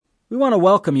We want to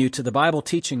welcome you to the Bible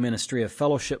teaching ministry of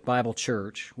Fellowship Bible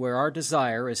Church, where our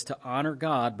desire is to honor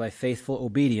God by faithful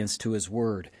obedience to His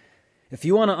Word. If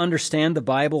you want to understand the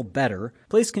Bible better,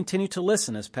 please continue to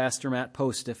listen as Pastor Matt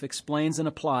Postiff explains and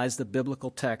applies the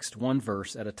biblical text one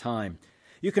verse at a time.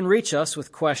 You can reach us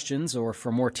with questions or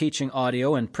for more teaching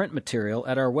audio and print material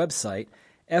at our website,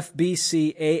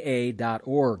 fbcaa.org.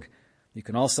 You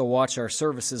can also watch our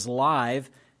services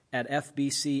live at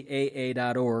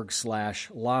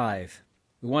fbcaa.org/live.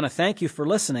 We want to thank you for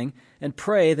listening and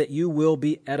pray that you will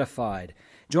be edified.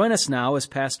 Join us now as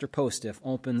Pastor Postiff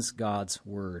opens God's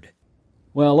Word.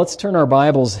 Well, let's turn our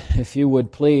Bibles, if you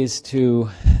would please, to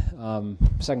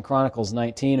 2 Chronicles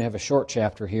 19. I have a short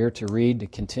chapter here to read to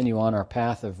continue on our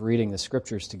path of reading the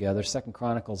Scriptures together. 2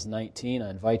 Chronicles 19, I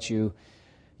invite you,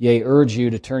 urge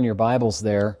you to turn your Bibles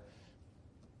there.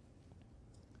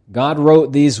 God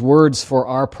wrote these words for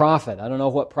our profit. I don't know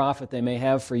what profit they may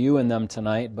have for you in them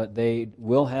tonight, but they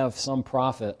will have some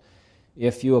profit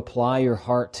if you apply your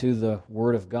heart to the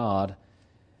Word of God.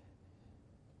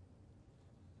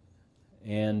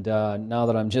 And now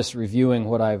that I'm just reviewing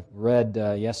what I've read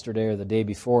yesterday or the day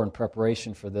before in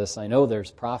preparation for this, I know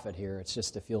there's profit here. It's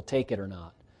just if you'll take it or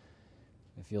not.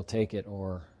 If you'll take it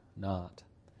or not.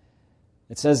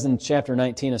 It says in chapter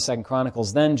 19 of 2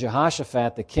 Chronicles, "Then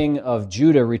Jehoshaphat, the king of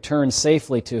Judah, returned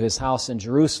safely to his house in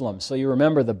Jerusalem." So you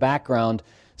remember the background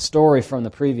story from the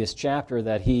previous chapter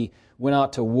that he went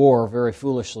out to war very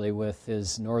foolishly with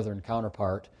his northern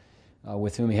counterpart,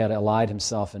 with whom he had allied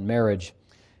himself in marriage.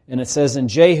 And it says, "And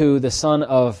Jehu, the son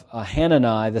of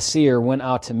Hanani, the seer, went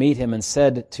out to meet him and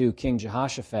said to King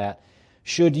Jehoshaphat,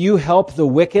 'Should you help the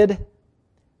wicked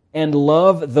and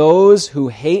love those who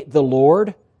hate the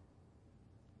Lord?'"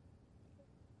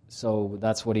 So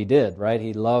that's what he did, right?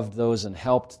 He loved those and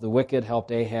helped the wicked,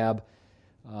 helped Ahab,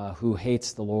 who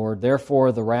hates the Lord.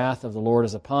 "Therefore the wrath of the Lord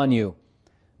is upon you.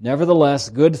 Nevertheless,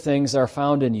 good things are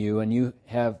found in you, and you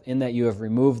have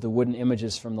removed the wooden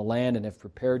images from the land and have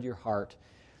prepared your heart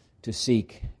to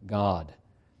seek God."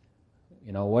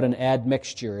 You know, what an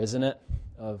admixture, isn't it,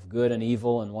 of good and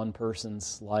evil in one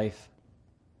person's life.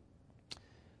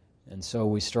 And so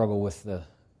we struggle with the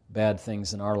bad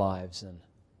things in our lives, and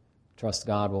trust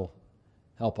God will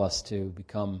help us to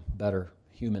become better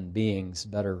human beings,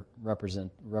 better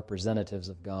representatives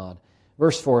of God.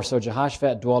 Verse 4, "So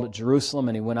Jehoshaphat dwelt at Jerusalem,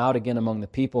 and he went out again among the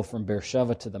people from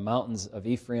Beersheba to the mountains of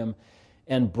Ephraim,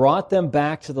 and brought them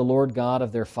back to the Lord God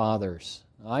of their fathers."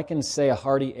 I can say a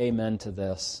hearty amen to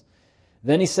this.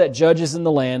 "Then he set judges in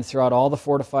the land throughout all the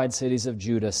fortified cities of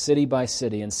Judah, city by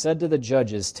city, and said to the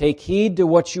judges, 'Take heed to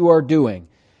what you are doing,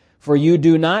 for you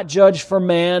do not judge for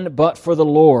man, but for the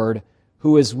Lord,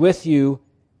 who is with you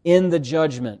in the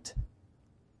judgment.'"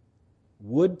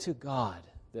 Would to God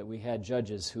that we had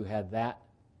judges who had that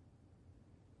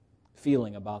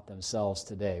feeling about themselves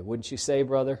today. Wouldn't you say,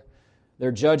 brother?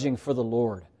 They're judging for the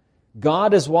Lord.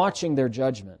 God is watching their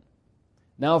judgment.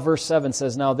 Now verse 7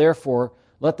 says, "Now therefore,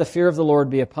 let the fear of the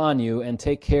Lord be upon you, and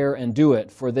take care and do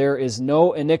it, for there is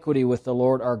no iniquity with the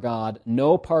Lord our God,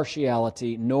 no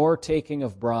partiality, nor taking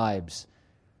of bribes."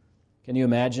 Can you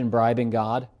imagine bribing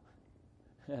God?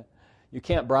 You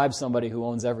can't bribe somebody who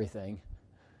owns everything.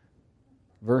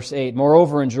 Verse 8,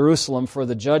 "Moreover in Jerusalem, for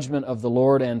the judgment of the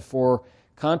Lord and for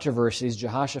controversies,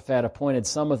 Jehoshaphat appointed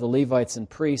some of the Levites and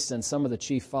priests and some of the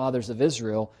chief fathers of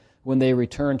Israel when they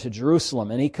returned to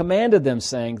Jerusalem. And he commanded them,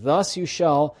 saying, 'Thus you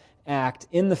shall act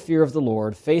in the fear of the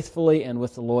Lord, faithfully and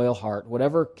with a loyal heart.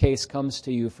 Whatever case comes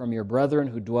to you from your brethren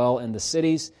who dwell in the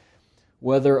cities,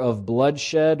 whether of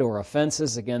bloodshed or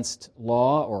offenses against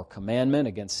law or commandment,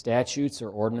 against statutes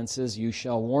or ordinances, you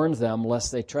shall warn them,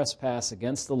 lest they trespass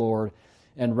against the Lord,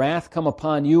 and wrath come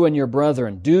upon you and your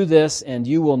brethren. Do this, and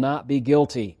you will not be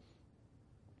guilty.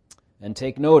 And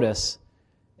take notice,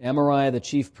 Amariah the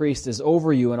chief priest is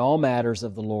over you in all matters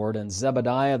of the Lord, and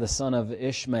Zebadiah the son of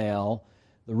Ishmael,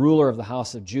 the ruler of the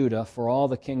house of Judah, for all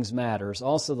the king's matters.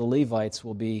 Also the Levites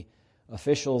will be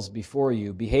officials before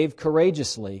you. Behave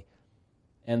courageously,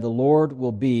 and the Lord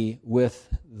will be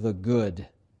with the good."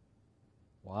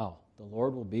 Wow, the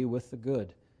Lord will be with the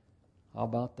good. How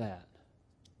about that?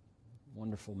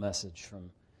 Wonderful message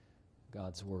from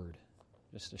God's Word.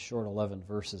 Just a short 11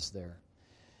 verses there.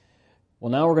 Well,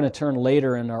 now we're going to turn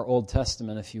later in our Old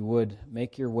Testament, if you would,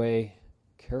 make your way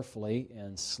carefully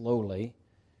and slowly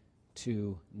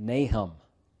to Nahum.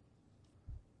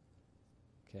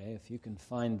 Okay, if you can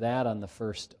find that on the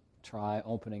first try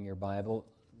opening your Bible,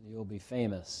 you'll be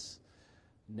famous.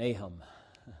 Nahum.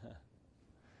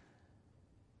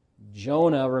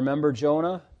 Jonah, remember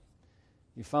Jonah?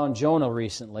 You found Jonah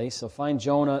recently, so find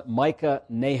Jonah, Micah,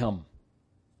 Nahum.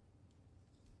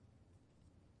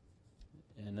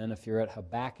 And then if you're at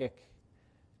Habakkuk,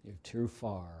 you're too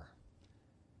far.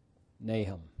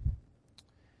 Nahum.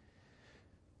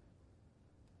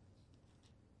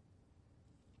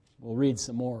 We'll read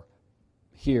some more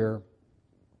here.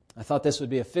 I thought this would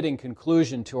be a fitting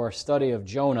conclusion to our study of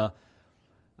Jonah.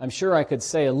 I'm sure I could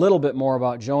say a little bit more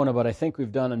about Jonah, but I think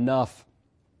we've done enough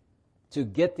to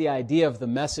get the idea of the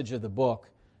message of the book,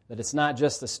 that it's not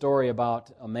just a story about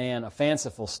a man, a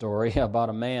fanciful story about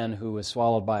a man who was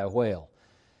swallowed by a whale.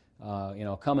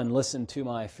 Come and listen to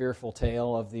my fearful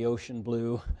tale of the ocean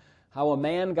blue, how a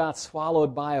man got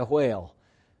swallowed by a whale.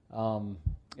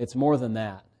 It's more than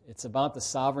that. It's about the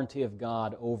sovereignty of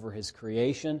God over His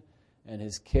creation and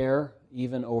His care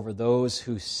even over those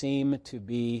who seem to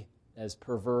be as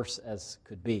perverse as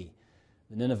could be.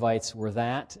 The Ninevites were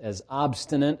that, as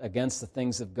obstinate against the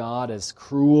things of God, as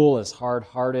cruel, as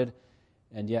hard-hearted,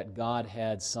 and yet God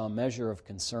had some measure of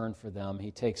concern for them.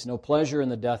 He takes no pleasure in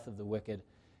the death of the wicked,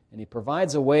 and He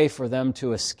provides a way for them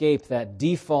to escape that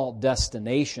default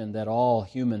destination that all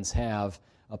humans have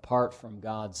apart from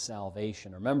God's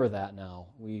salvation. Remember that now.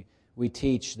 We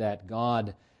teach that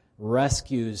God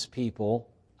rescues people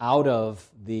out of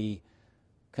the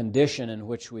condition in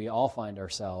which we all find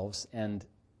ourselves and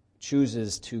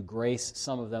chooses to grace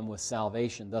some of them with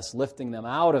salvation, thus lifting them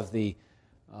out of the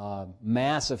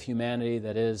mass of humanity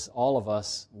that is all of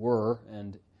us were,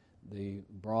 and the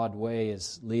broad way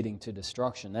is leading to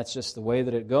destruction. That's just the way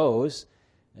that it goes,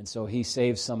 and so He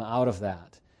saves some out of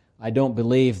that. I don't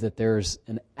believe that there's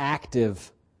an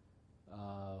active,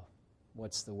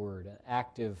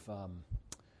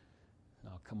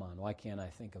 why can't I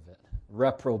think of it?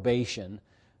 Reprobation,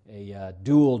 a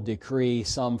dual decree,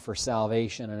 some for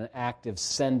salvation, and an active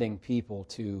sending people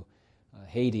to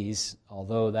Hades,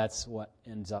 although that's what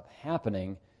ends up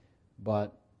happening.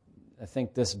 But I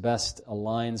think this best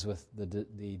aligns with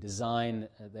the design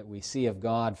that we see of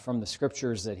God from the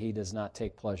Scriptures, that He does not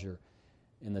take pleasure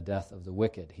in the death of the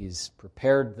wicked. He's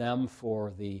prepared them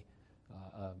for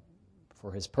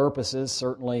His purposes,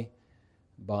 certainly,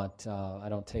 but I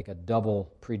don't take a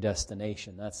double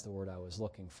predestination. That's the word I was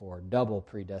looking for, double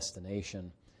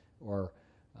predestination, or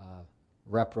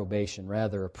reprobation,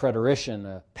 rather, a preterition,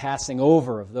 a passing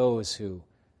over of those who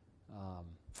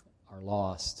are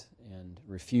lost and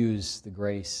refuse the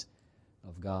grace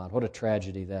of God. What a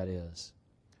tragedy that is.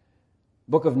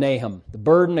 Book of Nahum, the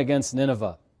burden against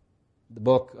Nineveh, the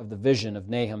book of the vision of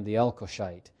Nahum the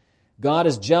Elkoshite. God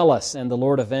is jealous, and the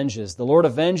Lord avenges. The Lord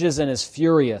avenges and is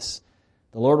furious.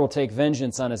 The Lord will take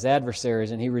vengeance on His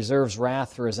adversaries, and He reserves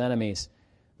wrath for His enemies.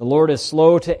 The Lord is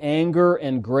slow to anger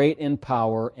and great in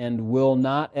power, and will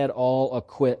not at all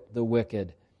acquit the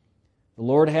wicked. The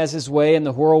Lord has His way in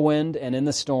the whirlwind and in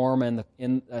the storm, and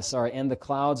the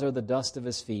clouds are the dust of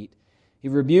His feet. He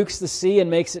rebukes the sea and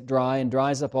makes it dry, and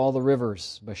dries up all the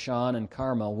rivers. Bashan and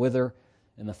Carmel wither,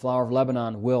 and the flower of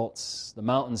Lebanon wilts. The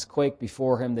mountains quake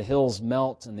before Him, the hills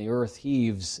melt, and the earth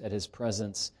heaves at His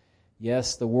presence.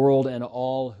 Yes, the world and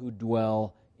all who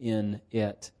dwell in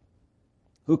it.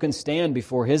 Who can stand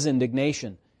before His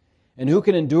indignation? And who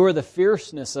can endure the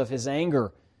fierceness of His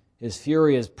anger? His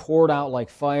fury is poured out like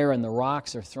fire, and the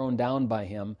rocks are thrown down by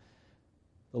Him.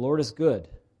 The Lord is good,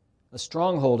 a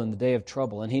stronghold in the day of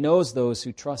trouble, and He knows those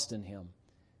who trust in Him.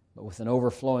 But with an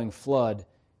overflowing flood,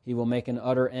 He will make an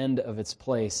utter end of its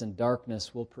place, and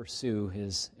darkness will pursue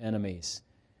His enemies.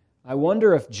 I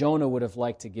wonder if Jonah would have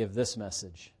liked to give this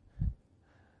message.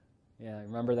 Yeah,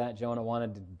 remember that? Jonah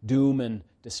wanted doom and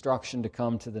destruction to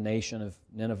come to the nation of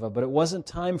Nineveh, but it wasn't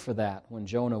time for that when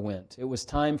Jonah went. It was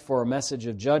time for a message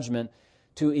of judgment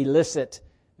to elicit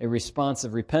a response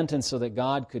of repentance so that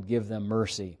God could give them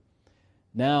mercy.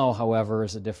 Now, however,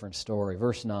 is a different story.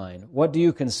 Verse 9, what do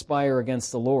you conspire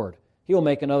against the Lord? He will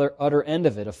make another utter end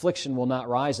of it. Affliction will not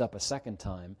rise up a second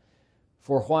time.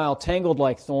 For while tangled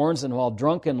like thorns and while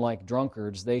drunken like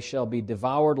drunkards, they shall be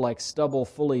devoured like stubble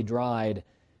fully dried.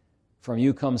 From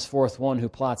you comes forth one who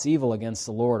plots evil against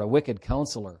the Lord, a wicked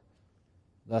counselor.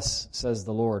 Thus says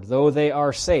the Lord, though they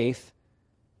are safe,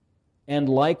 and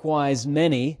likewise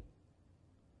many.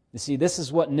 You see, this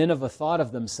is what Nineveh thought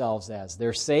of themselves as.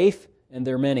 They're safe and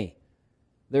they're many.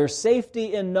 There's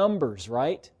safety in numbers,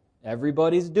 right?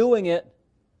 Everybody's doing it.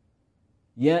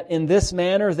 Yet in this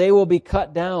manner they will be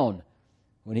cut down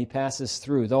when He passes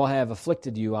through. Though I have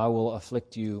afflicted you, I will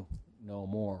afflict you no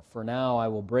more. For now I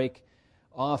will break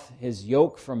off His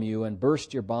yoke from you and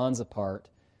burst your bonds apart.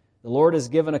 The Lord has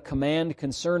given a command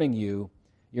concerning you.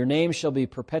 Your name shall be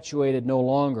perpetuated no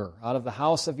longer. Out of the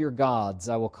house of your gods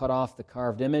I will cut off the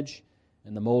carved image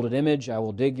and the molded image. I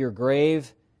will dig your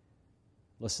grave.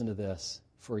 Listen to this.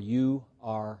 For you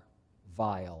are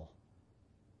vile.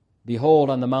 Behold,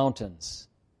 on the mountains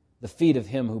the feet of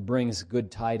him who brings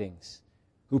good tidings,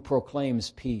 who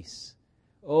proclaims peace.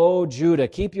 O Judah,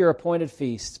 keep your appointed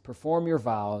feasts, perform your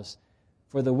vows,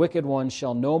 for the wicked one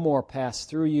shall no more pass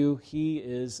through you. He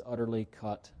is utterly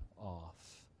cut off.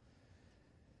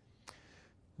 The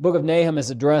book of Nahum is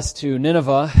addressed to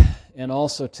Nineveh and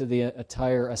also to the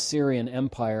entire Assyrian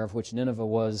Empire, of which Nineveh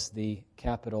was the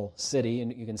capital city.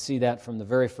 And you can see that from the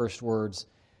very first words.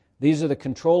 These are the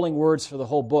controlling words for the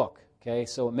whole book. Okay,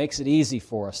 so it makes it easy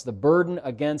for us. The burden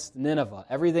against Nineveh.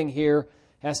 Everything here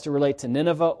has to relate to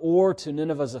Nineveh or to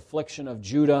Nineveh's affliction of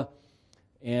Judah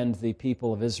and the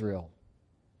people of Israel.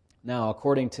 Now,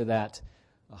 according to that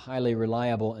highly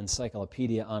reliable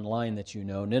encyclopedia online that you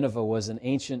know, Nineveh was an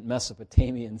ancient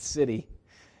Mesopotamian city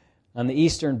on the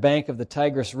eastern bank of the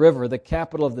Tigris River, the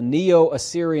capital of the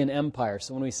Neo-Assyrian Empire.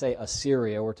 So when we say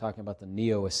Assyria, we're talking about the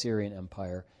Neo-Assyrian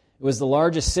Empire. It was the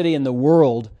largest city in the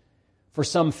world for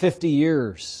some 50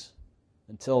 years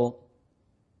until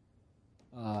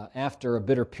after a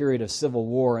bitter period of civil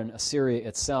war in Assyria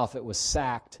itself, it was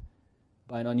sacked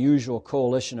by an unusual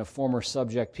coalition of former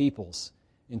subject peoples,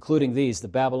 including these: the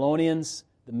Babylonians,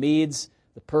 the Medes,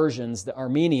 the Persians, the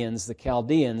Armenians, the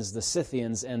Chaldeans, the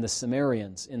Scythians, and the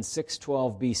Cimmerians in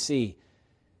 612 BC.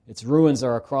 Its ruins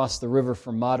are across the river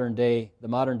from the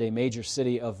modern-day major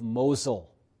city of Mosul.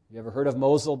 You ever heard of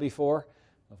Mosul before?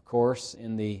 Of course,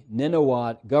 in the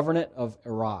Nineveh Governorate of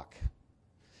Iraq.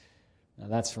 Now,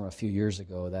 that's from a few years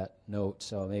ago, that note,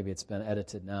 so maybe it's been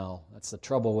edited now. That's the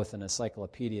trouble with an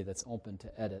encyclopedia that's open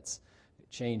to edits. It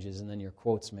changes, and then your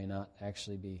quotes may not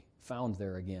actually be found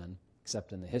there again,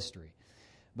 except in the history.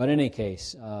 But in any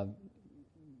case,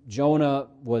 Jonah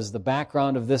was the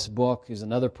background of this book. He's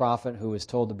another prophet who was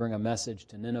told to bring a message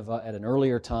to Nineveh at an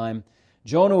earlier time.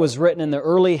 Jonah was written in the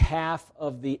early half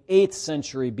of the 8th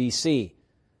century BC.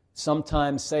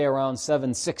 Sometimes say around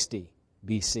 760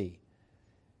 BC.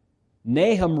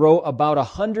 Nahum wrote about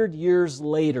 100 years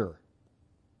later.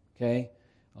 Okay?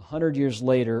 100 years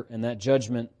later, and that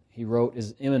judgment, he wrote,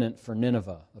 is imminent for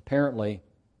Nineveh. Apparently,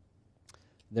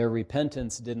 their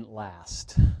repentance didn't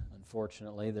last.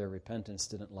 Unfortunately, their repentance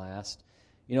didn't last.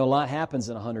 You know, a lot happens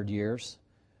in 100 years.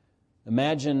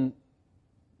 Imagine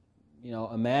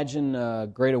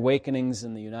Great Awakenings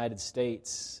in the United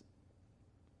States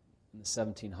in the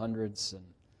 1700s, and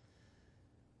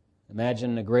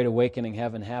imagine a Great Awakening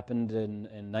having happened in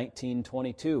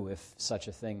 1922, if such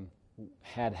a thing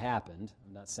had happened.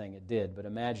 I'm not saying it did, but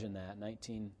imagine that,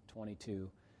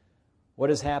 1922. What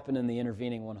has happened in the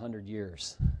intervening 100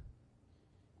 years?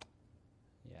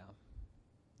 Yeah,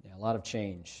 a lot of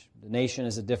change. The nation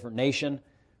is a different nation.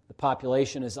 The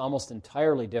population is almost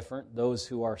entirely different. Those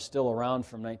who are still around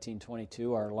from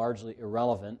 1922 are largely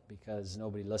irrelevant because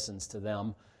nobody listens to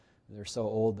them. They're so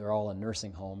old, they're all in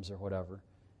nursing homes or whatever.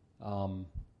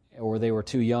 Or they were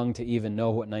too young to even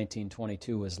know what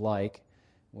 1922 was like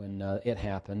when it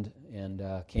happened and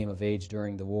came of age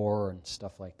during the war and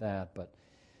stuff like that. But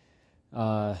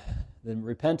the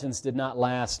repentance did not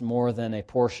last more than a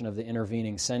portion of the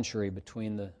intervening century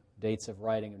between the dates of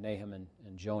writing of Nahum and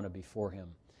Jonah before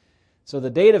him. So the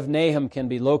date of Nahum can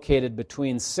be located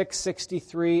between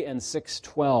 663 and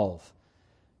 612.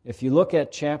 If you look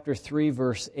at chapter 3,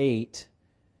 verse 8,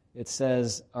 it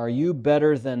says, "Are you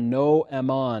better than No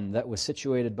Ammon that was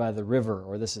situated by the river?"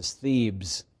 Or this is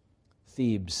Thebes,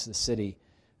 the city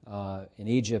in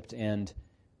Egypt. And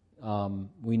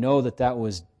we know that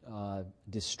was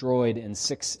destroyed in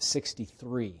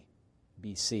 663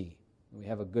 BC. We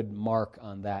have a good mark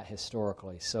on that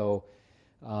historically. So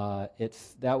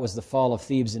that was the fall of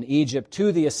Thebes in Egypt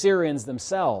to the Assyrians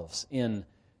themselves in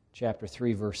chapter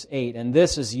 3, verse 8. And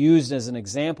this is used as an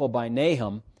example by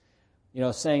Nahum,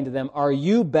 saying to them, are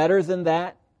you better than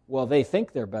that? Well, they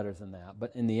think they're better than that,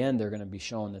 but in the end they're going to be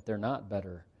shown that they're not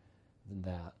better than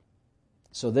that.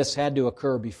 So this had to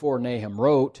occur before Nahum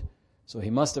wrote, so he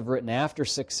must have written after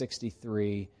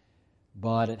 663,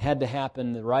 but it had to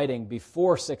happen, the writing,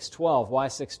 before 612. Why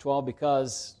 612?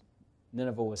 Because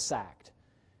Nineveh was sacked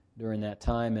during that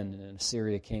time, and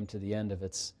Assyria came to the end of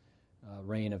its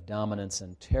reign of dominance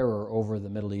and terror over the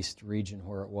Middle East region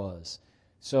where it was.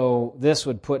 So this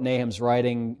would put Nahum's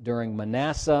writing during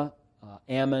Manasseh,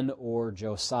 Ammon, or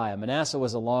Josiah. Manasseh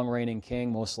was a long-reigning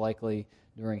king, most likely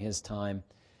during his time.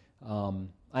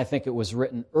 I think it was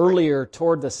written earlier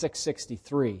toward the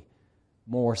 663,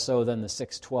 more so than the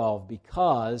 612,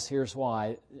 because, here's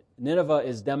why, Nineveh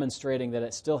is demonstrating that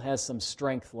it still has some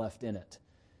strength left in it.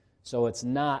 So it's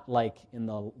not like in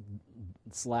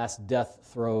its last death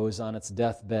throes, on its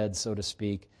deathbed, so to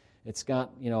speak. It's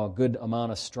got, a good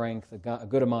amount of strength, a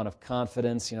good amount of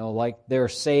confidence, like they're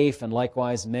safe, and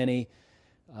likewise many,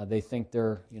 they think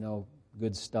they're,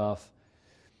 good stuff.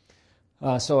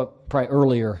 So probably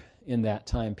earlier in that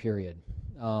time period.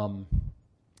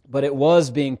 But it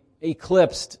was being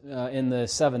eclipsed in the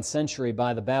 7th century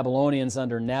by the Babylonians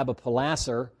under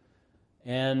Nabopolassar,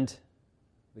 and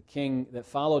the king that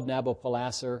followed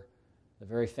Nabopolassar, the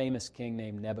very famous king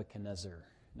named Nebuchadnezzar.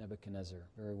 Nebuchadnezzar,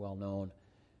 very well known.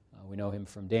 We know him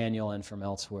from Daniel and from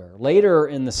elsewhere. Later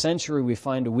in the century, we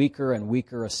find a weaker and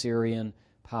weaker Assyrian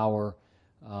power.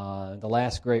 The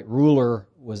last great ruler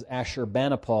was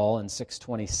Ashurbanipal in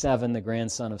 627, the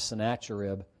grandson of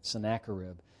Sennacherib.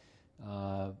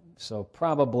 So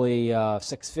probably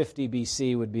 650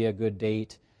 BC would be a good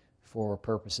date for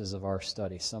purposes of our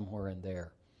study, somewhere in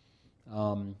there.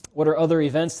 What are other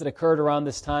events that occurred around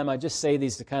this time? I just say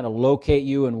these to kind of locate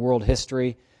you in world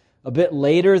history. A bit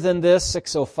later than this,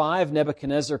 605,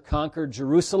 Nebuchadnezzar conquered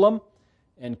Jerusalem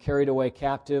and carried away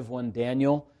captive one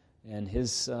Daniel and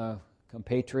his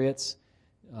compatriots.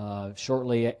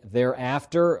 Shortly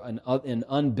thereafter, in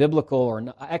unbiblical,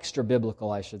 or extra-biblical,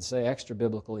 I should say,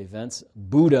 extra-biblical events,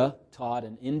 Buddha taught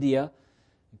in India,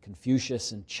 and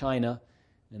Confucius in China,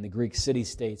 and the Greek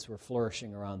city-states were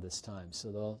flourishing around this time.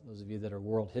 So those of you that are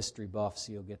world history buffs,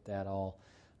 you'll get that all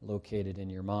located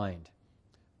in your mind.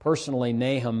 Personally,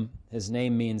 Nahum, his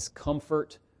name means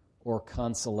comfort or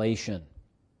consolation.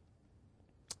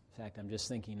 In fact, I'm just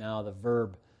thinking now the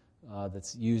verb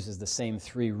that's used as the same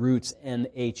three roots,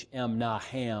 N-H-M,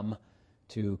 Naham,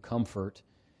 to comfort.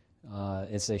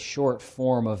 It's a short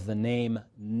form of the name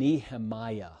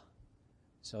Nehemiah.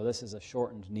 So this is a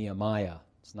shortened Nehemiah.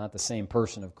 It's not the same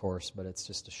person, of course, but it's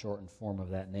just a shortened form of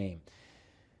that name.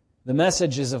 The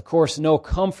message is, of course, no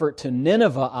comfort to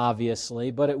Nineveh,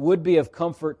 obviously, but it would be of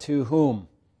comfort to whom?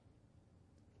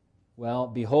 Well,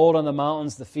 behold on the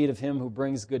mountains the feet of him who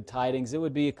brings good tidings. It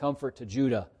would be a comfort to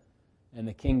Judah and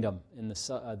the kingdom, in the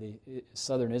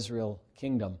southern Israel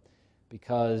kingdom,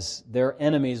 because their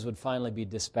enemies would finally be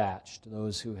dispatched,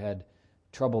 those who had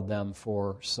troubled them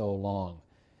for so long.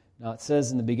 Now it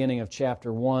says in the beginning of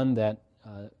chapter 1 that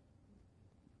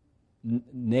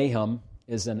Nahum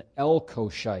is an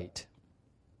Elkoshite,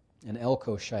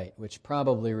 which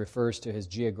probably refers to his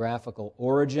geographical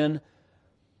origin.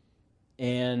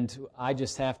 And I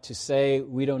just have to say,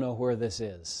 we don't know where this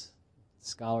is.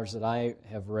 Scholars that I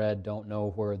have read don't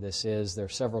know where this is. There are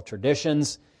several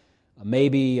traditions.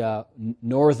 Maybe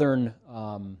northern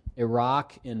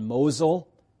Iraq in Mosul,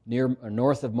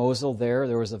 north of Mosul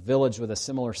there was a village with a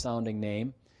similar sounding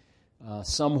name.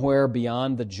 Somewhere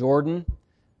beyond the Jordan.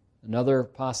 Another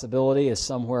possibility is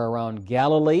somewhere around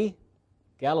Galilee.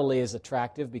 Galilee is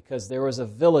attractive because there was a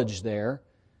village there,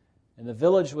 and the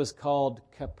village was called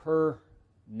Capernaum.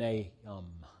 Maybe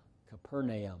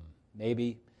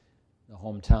the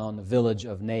hometown, the village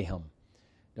of Nahum.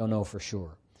 Don't know for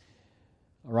sure.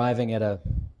 Arriving at a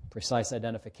precise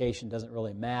identification doesn't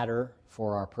really matter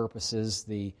for our purposes.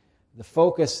 The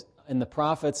focus in the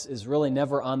prophets is really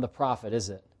never on the prophet, is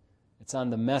it? It's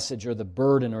on the message or the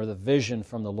burden or the vision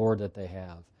from the Lord that they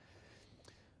have.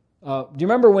 Do you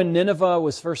remember when Nineveh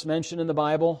was first mentioned in the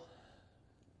Bible?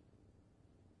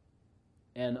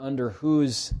 And under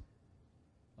whose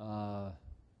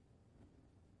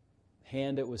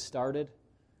hand it was started?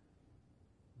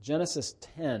 Genesis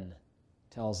 10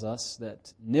 tells us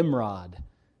that Nimrod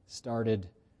started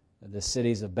the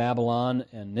cities of Babylon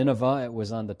and Nineveh. It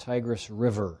was on the Tigris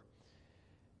River.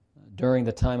 During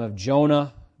the time of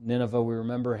Jonah, Nineveh, we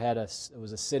remember, it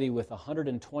was a city with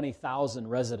 120,000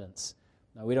 residents.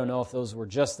 Now, we don't know if those were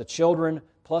just the children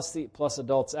plus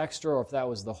adults extra, or if that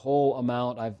was the whole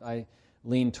amount. I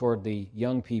lean toward the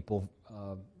young people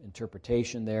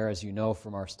interpretation there, as you know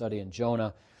from our study in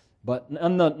Jonah. But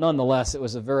nonetheless, it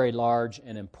was a very large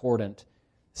and important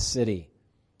city.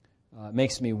 It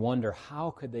makes me wonder,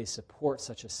 how could they support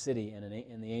such a city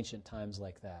in the ancient times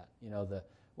like that?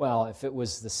 If it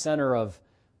was the center of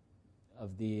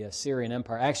the Assyrian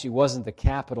Empire, actually wasn't the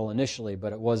capital initially,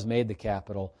 but it was made the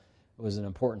capital. It was an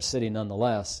important city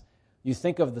nonetheless. You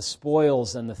think of the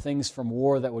spoils and the things from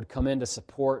war that would come in to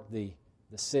support the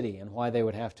city, and why they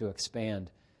would have to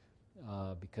expand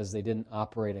because they didn't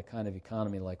operate a kind of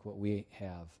economy like what we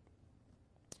have.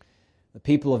 The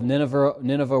people of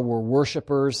Nineveh were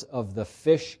worshipers of the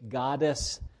fish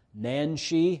goddess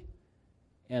Nanshi,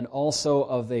 and also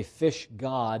of a fish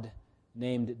god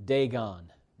named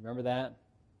Dagon. Remember that?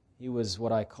 He was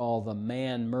what I call the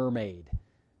man-mermaid,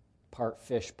 part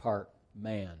fish, part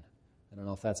man. I don't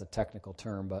know if that's a technical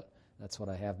term, but that's what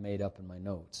I have made up in my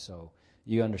notes. So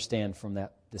you understand from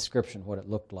that description what it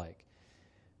looked like.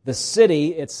 The city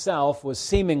itself was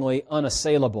seemingly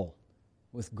unassailable,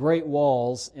 with great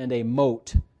walls and a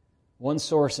moat. One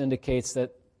source indicates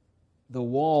that the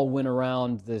wall went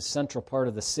around the central part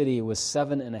of the city. It was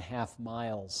 7.5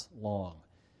 miles long.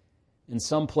 In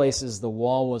some places, the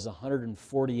wall was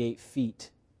 148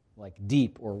 feet, like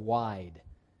deep or wide.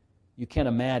 You can't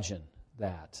imagine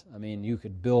that. I mean, you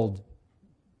could build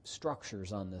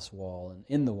structures on this wall and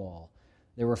in the wall.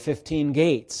 There were 15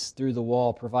 gates through the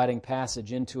wall, providing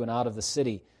passage into and out of the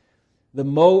city. The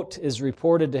moat is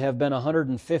reported to have been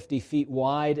 150 feet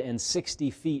wide and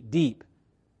 60 feet deep.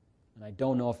 And I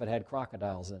don't know if it had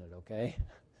crocodiles in it, okay?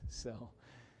 So,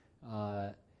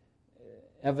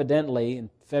 evidently, in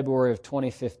February of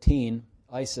 2015,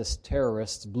 ISIS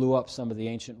terrorists blew up some of the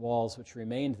ancient walls which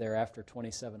remained there after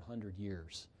 2,700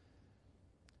 years.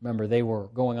 Remember, they were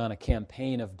going on a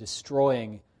campaign of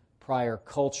destroying prior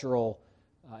cultural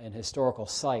and historical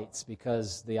sites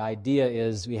because the idea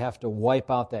is we have to wipe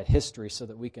out that history so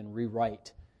that we can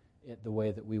rewrite it the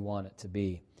way that we want it to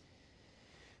be.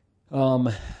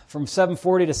 From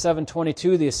 740 to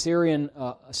 722, the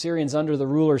Assyrians under the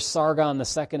rulers Sargon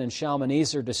II and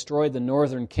Shalmaneser destroyed the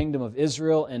northern kingdom of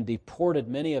Israel and deported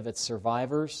many of its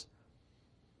survivors.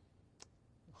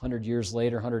 100 years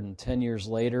later, 110 years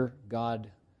later, God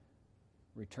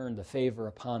returned the favor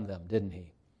upon them, didn't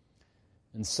he?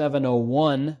 In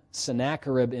 701,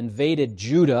 Sennacherib invaded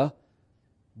Judah,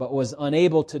 but was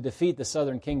unable to defeat the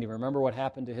southern kingdom. Remember what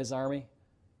happened to his army?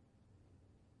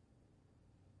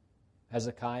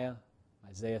 Hezekiah,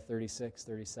 Isaiah 36,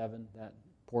 37, that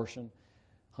portion.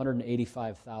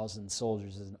 185,000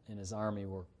 soldiers in his army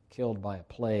were killed by a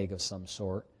plague of some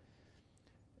sort,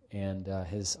 and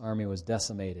his army was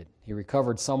decimated. He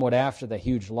recovered somewhat after the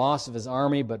huge loss of his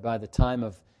army, but by the time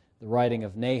of the writing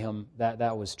of Nahum,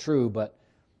 that was true, but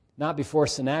not before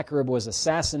Sennacherib was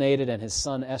assassinated and his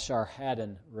son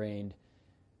Esarhaddon reigned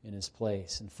in his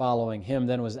place. And following him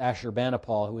then was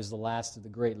Ashurbanipal, who was the last of the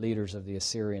great leaders of the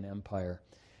Assyrian Empire.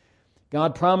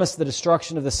 God promised the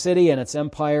destruction of the city and its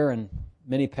empire in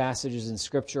many passages in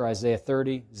Scripture, Isaiah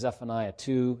 30, Zephaniah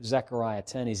 2, Zechariah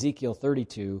 10, Ezekiel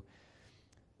 32.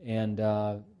 And,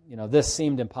 this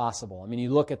seemed impossible. I mean,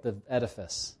 you look at the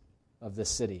edifice of this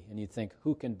city and you think,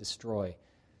 who can destroy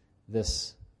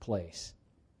this place?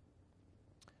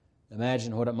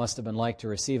 Imagine what it must have been like to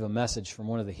receive a message from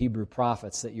one of the Hebrew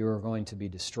prophets that you were going to be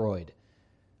destroyed.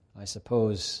 I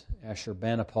suppose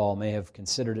Ashurbanipal may have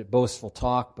considered it boastful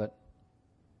talk, but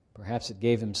perhaps it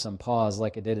gave him some pause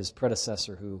like it did his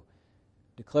predecessor who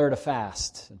declared a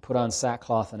fast and put on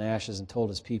sackcloth and ashes and told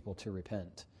his people to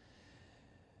repent.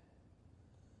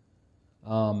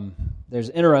 There's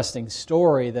an interesting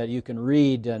story that you can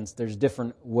read, and there's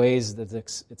different ways that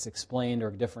it's explained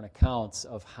or different accounts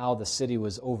of how the city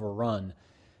was overrun.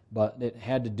 But it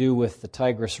had to do with the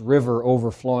Tigris River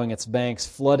overflowing its banks,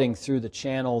 flooding through the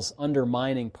channels,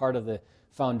 undermining part of the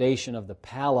foundation of the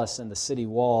palace and the city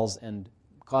walls, and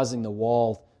causing the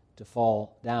wall to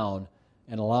fall down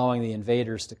and allowing the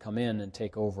invaders to come in and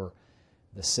take over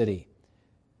the city.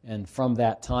 And from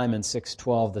that time in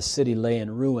 612, the city lay in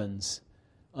ruins,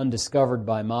 undiscovered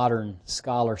by modern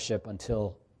scholarship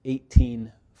until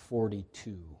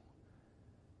 1842.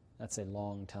 That's a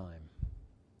long time.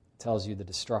 It tells you the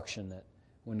destruction that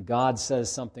when God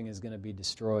says something is going to be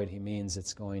destroyed, he means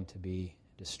it's going to be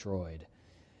destroyed.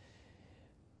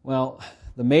 Well,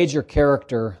 the major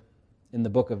character in the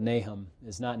book of Nahum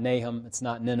is not Nahum, it's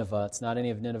not Nineveh, it's not any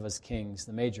of Nineveh's kings.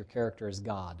 The major character is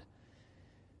God.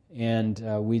 And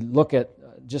we look at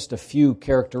just a few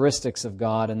characteristics of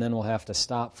God, and then we'll have to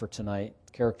stop for tonight,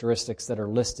 characteristics that are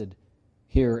listed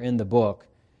here in the book.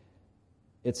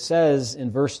 It says in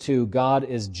verse 2, God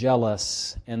is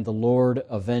jealous and the Lord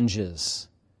avenges.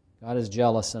 God is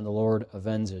jealous and the Lord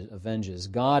avenges.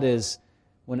 God is,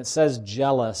 when it says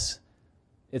jealous,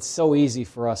 it's so easy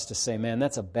for us to say, man,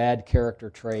 that's a bad character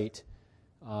trait.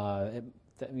 God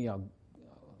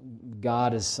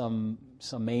is some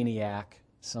maniac,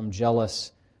 some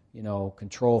jealous,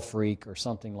 control freak or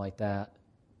something like that.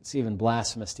 It's even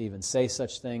blasphemous to even say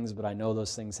such things, but I know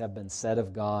those things have been said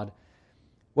of God.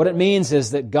 What it means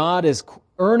is that God is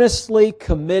earnestly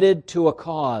committed to a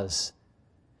cause.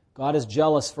 God is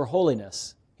jealous for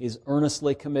holiness. He's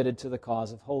earnestly committed to the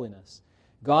cause of holiness.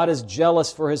 God is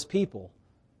jealous for His people.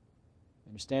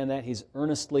 Understand that? He's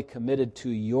earnestly committed to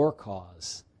your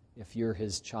cause if you're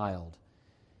His child.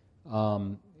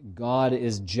 God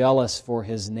is jealous for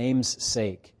His name's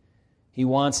sake. He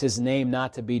wants His name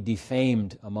not to be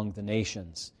defamed among the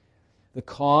nations. The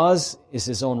cause is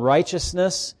His own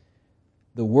righteousness.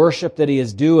 The worship that He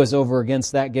is due is over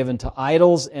against that given to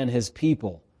idols and His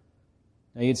people.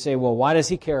 Now you'd say, well, why does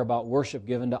He care about worship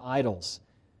given to idols?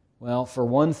 Well, for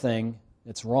one thing,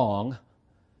 it's wrong.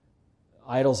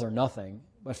 Idols are nothing.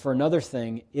 But for another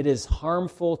thing, it is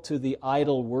harmful to the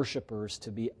idol worshipers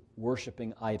to be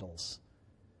worshiping idols.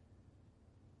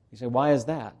 You say, why is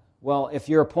that? Well, if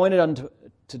you're appointed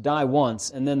to die once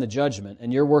and then the judgment,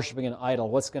 and you're worshiping an idol,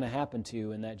 what's going to happen to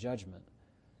you in that judgment?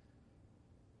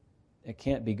 It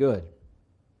can't be good.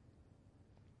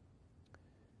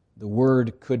 The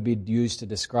word could be used to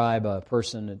describe a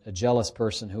person, a jealous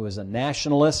person who is a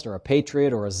nationalist or a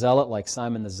patriot or a zealot like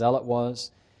Simon the Zealot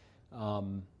was.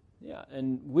 And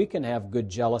we can have good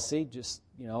jealousy, just,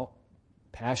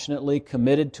 passionately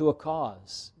committed to a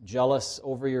cause, jealous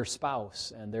over your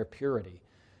spouse and their purity,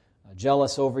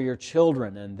 jealous over your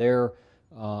children and their,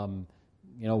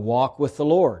 walk with the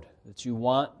Lord, that you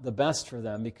want the best for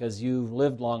them because you've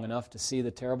lived long enough to see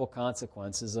the terrible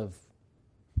consequences of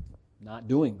not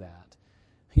doing that.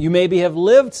 You maybe have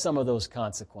lived some of those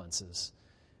consequences,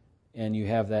 and you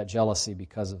have that jealousy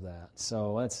because of that.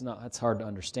 So that's hard to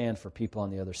understand for people on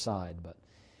the other side. But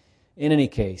in any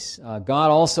case,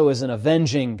 God also is an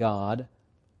avenging God.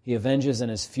 He avenges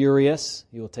and is furious.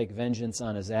 He will take vengeance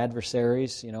on his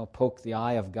adversaries, poke the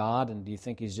eye of God, and do you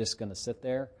think he's just going to sit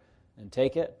there and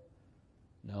take it?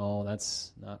 No,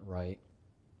 that's not right.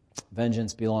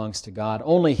 Vengeance belongs to God.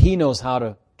 Only He knows how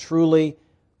to truly,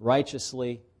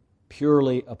 righteously,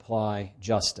 purely apply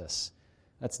justice.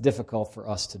 That's difficult for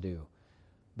us to do.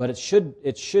 But it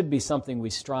should be something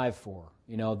we strive for.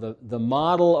 The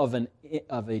model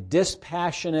of a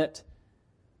dispassionate,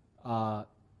 kind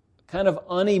of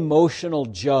unemotional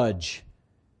judge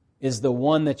is the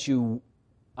one that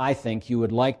I think you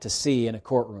would like to see in a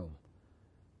courtroom.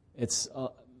 It's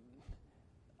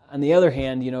on the other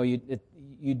hand,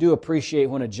 you do appreciate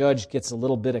when a judge gets a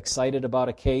little bit excited about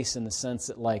a case in the sense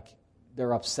that, like,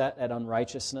 they're upset at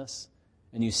unrighteousness,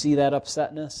 and you see that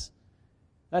upsetness.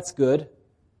 That's good,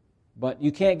 but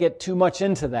you can't get too much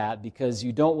into that because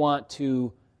you don't want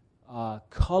to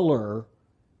color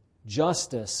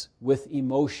justice with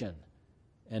emotion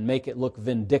and make it look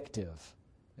vindictive.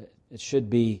 It should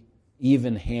be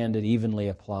even-handed, evenly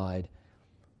applied.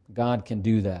 God can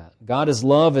do that. God is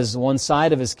love is one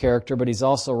side of His character, but He's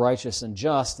also righteous and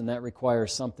just, and that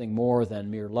requires something more than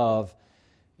mere love,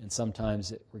 and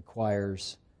sometimes it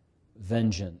requires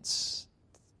vengeance.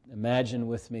 Imagine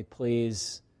with me,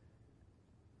 please,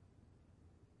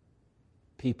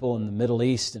 people in the Middle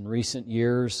East in recent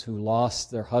years who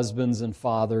lost their husbands and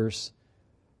fathers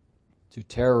to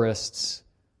terrorists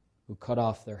who cut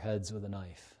off their heads with a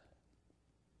knife.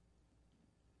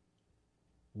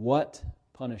 What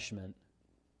punishment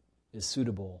is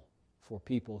suitable for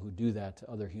people who do that to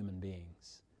other human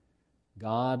beings?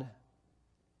 God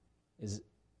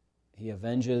He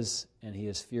avenges and He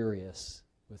is furious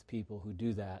with people who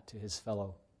do that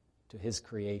to His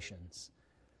creations.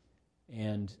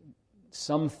 And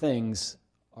some things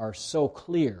are so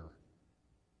clear,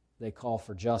 they call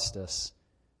for justice.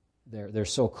 They're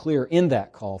so clear in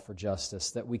that call for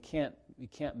justice that we can't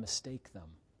mistake them.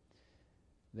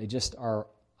 They just are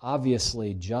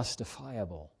obviously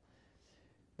justifiable.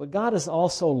 But God is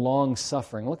also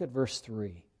long-suffering. Look at verse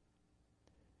 3.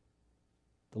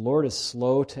 The Lord is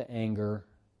slow to anger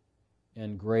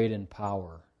and great in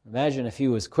power. Imagine if He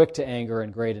was quick to anger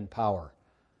and great in power.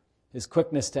 His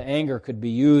quickness to anger could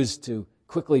be used to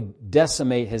quickly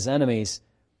decimate His enemies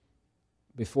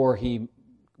before He,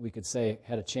 we could say,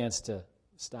 had a chance to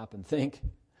stop and think.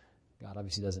 God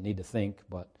obviously doesn't need to think,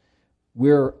 but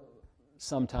we're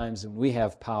sometimes when we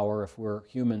have power, if we're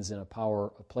humans in a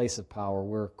place of power,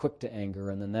 we're quick to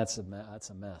anger, and then that's a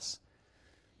mess.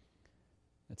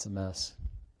 It's a mess.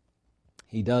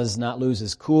 He does not lose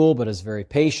His cool, but is very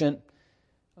patient.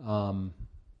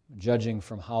 Judging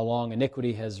from how long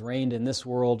iniquity has reigned in this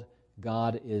world,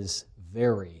 God is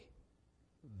very,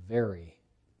 very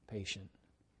patient.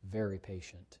 Very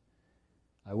patient.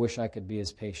 I wish I could be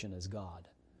as patient as God.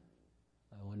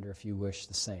 I wonder if you wish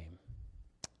the same.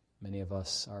 Many of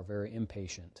us are very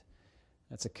impatient.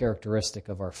 That's a characteristic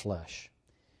of our flesh,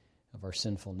 of our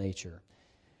sinful nature.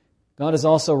 God is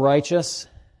also righteous.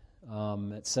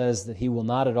 It says that He will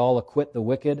not at all acquit the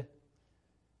wicked.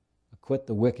 Acquit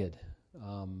the wicked.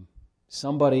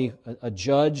 Somebody, a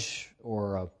judge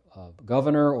or a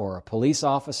governor or a police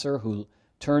officer who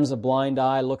turns a blind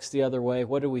eye, looks the other way,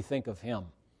 what do we think of him?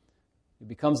 He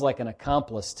becomes like an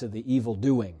accomplice to the evil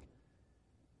doing.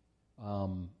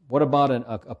 What about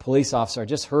a police officer? I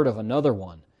just heard of another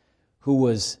one who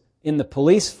was in the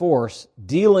police force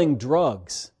dealing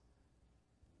drugs.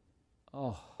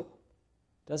 Oh,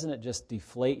 doesn't it just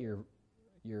deflate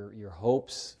your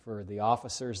hopes for the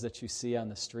officers that you see on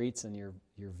the streets and your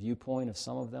viewpoint of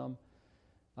some of them?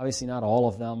 Obviously not all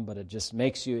of them, but it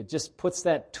just puts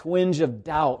that twinge of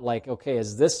doubt, like, okay,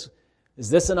 is this Is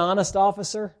this an honest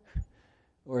officer?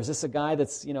 Or is this a guy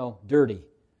that's, dirty?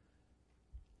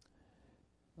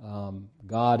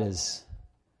 God is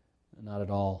not at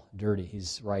all dirty.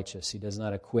 He's righteous. He does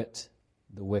not acquit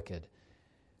the wicked.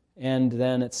 And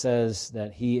then it says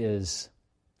that He is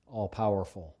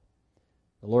all-powerful.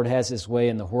 The Lord has His way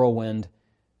in the whirlwind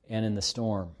and in the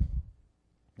storm.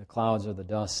 The clouds are the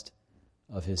dust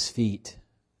of His feet.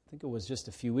 I think it was just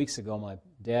a few weeks ago, my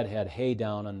dad had hay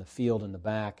down on the field in the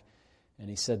back, and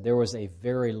he said there was a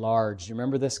very large, you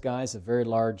remember this, guys? A very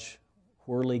large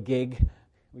whirligig,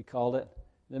 we called it.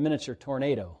 The miniature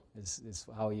tornado is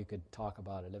how you could talk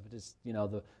about it. If it is,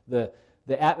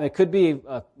 it could be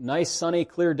a nice, sunny,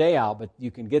 clear day out, but you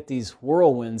can get these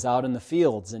whirlwinds out in the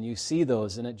fields, and you see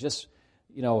those, and it just,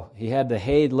 he had the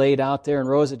hay laid out there in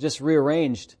rows. It just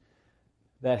rearranged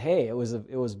that hay. It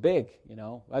was big,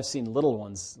 I've seen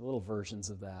little versions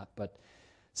of that, but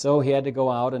so he had to go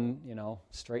out and,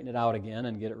 straighten it out again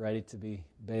and get it ready to be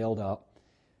baled up.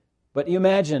 But you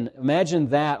imagine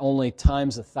that only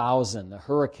times 1,000, a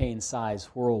hurricane-sized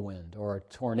whirlwind, or a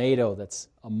tornado that's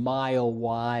a mile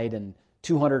wide and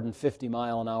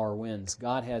 250-mile-an-hour winds.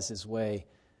 God has His way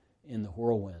in the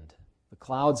whirlwind. The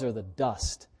clouds are the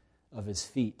dust of His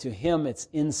feet. To Him, it's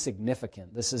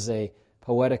insignificant. This is a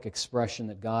poetic expression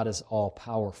that God is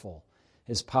all-powerful.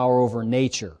 His power over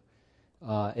nature.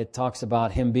 It talks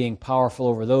about Him being powerful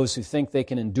over those who think they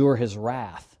can endure His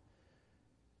wrath.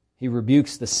 He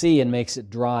rebukes the sea and makes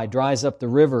it dry, dries up the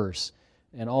rivers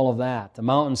and all of that. The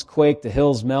mountains quake, the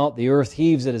hills melt, the earth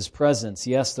heaves at His presence.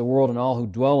 Yes, the world and all who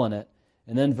dwell in it.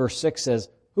 And then verse 6 says,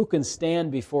 who can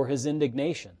stand before His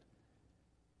indignation?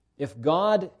 If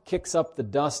God kicks up the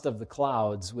dust of the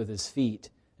clouds with His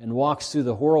feet and walks through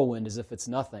the whirlwind as if it's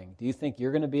nothing, do you think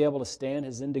you're going to be able to stand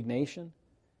His indignation?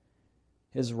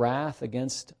 His wrath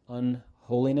against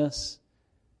unholiness,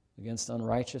 against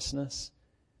unrighteousness?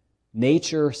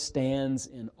 Nature stands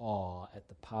in awe at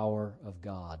the power of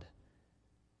God.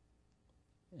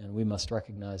 And we must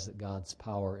recognize that God's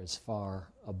power is far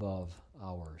above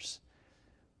ours.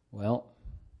 Well,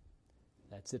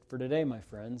 that's it for today, my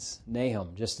friends.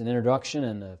 Nahum, just an introduction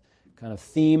and the kind of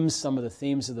themes, some of the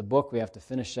themes of the book. We have to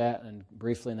finish that and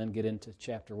briefly and then get into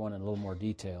chapter 1 in a little more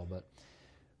detail. But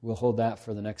we'll hold that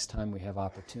for the next time we have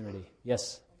opportunity.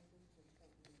 Yes?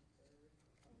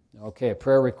 Okay, a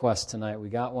prayer request tonight. We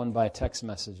got one by text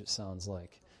message, it sounds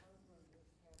like.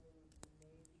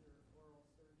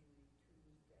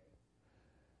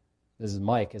 This is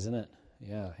Mike, isn't it?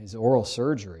 Yeah, his oral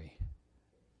surgery.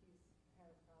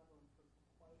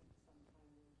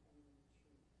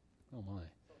 Oh my.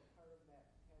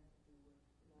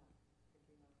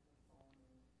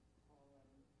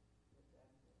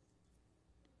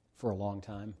 For a long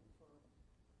time?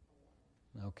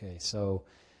 Okay, so,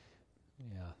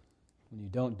 yeah. When you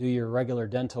don't do your regular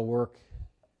dental work,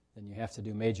 then you have to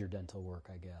do major dental work,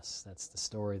 I guess. That's the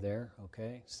story there,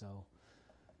 okay? So,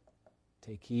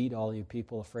 take heed, all you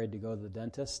people afraid to go to the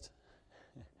dentist.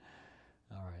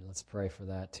 All right, let's pray for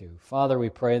that too. Father, we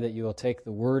pray that you will take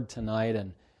the word tonight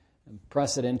and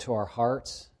press it into our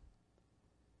hearts.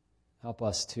 Help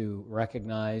us to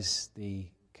recognize the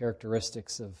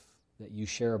characteristics that you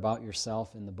share about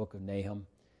yourself in the book of Nahum.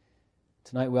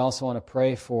 Tonight we also want to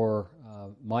pray for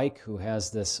Mike, who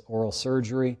has this oral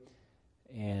surgery,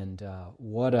 and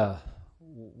what a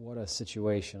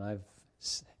situation. I've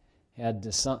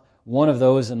had one of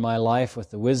those in my life with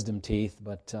the wisdom teeth,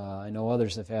 but I know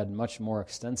others have had much more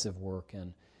extensive work,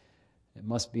 and it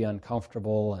must be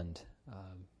uncomfortable and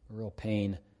real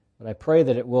pain. But I pray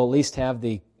that it will at least have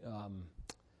the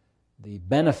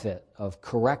benefit of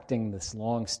correcting this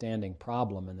long-standing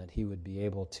problem, and that he would be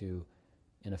able to,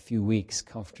 in a few weeks,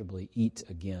 comfortably eat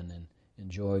again and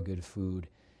enjoy good food.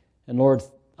 And Lord,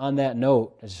 on that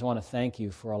note, I just want to thank you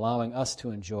for allowing us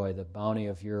to enjoy the bounty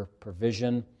of your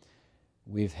provision.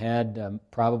 We've had,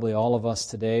 probably all of us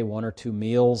today, 1 or 2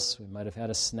 meals. We might have had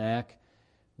a snack.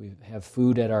 We have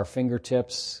food at our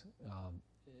fingertips,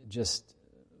 just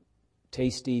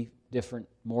tasty, different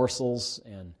morsels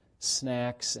and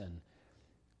snacks and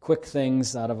quick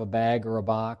things out of a bag or a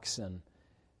box, and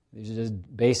these are just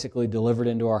basically delivered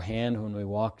into our hand when we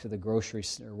walk in the grocery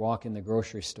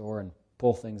store and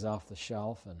pull things off the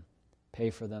shelf and pay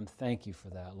for them. Thank you for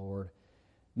that, Lord.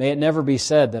 May it never be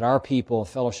said that our people of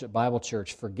Fellowship Bible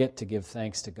Church forget to give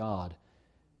thanks to God,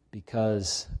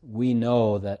 because we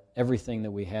know that everything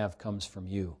that we have comes from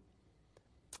you.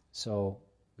 So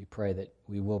we pray that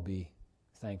we will be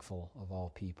thankful of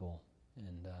all people.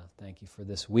 And thank you for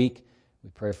this week. We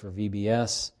pray for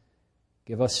VBS.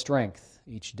 Give us strength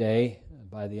each day.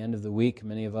 By the end of the week,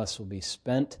 many of us will be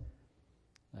spent,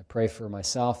 I pray for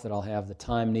myself that I'll have the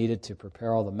time needed to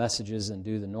prepare all the messages and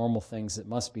do the normal things that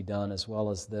must be done as well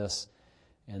as this,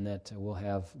 and that we'll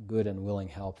have good and willing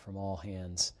help from all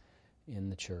hands in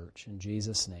the church. In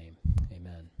Jesus' name,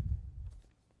 amen.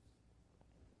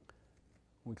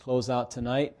 We close out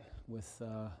tonight with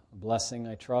a blessing,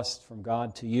 I trust, from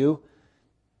God to you.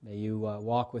 May you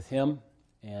walk with Him.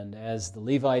 And as the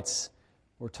Levites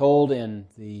were told in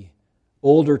the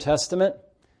Older Testament,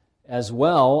 as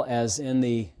well as in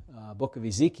the book of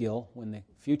Ezekiel, when the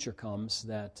future comes,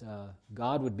 that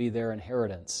God would be their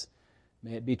inheritance.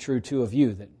 May it be true, too, of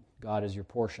you that God is your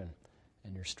portion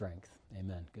and your strength.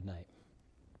 Amen. Good night.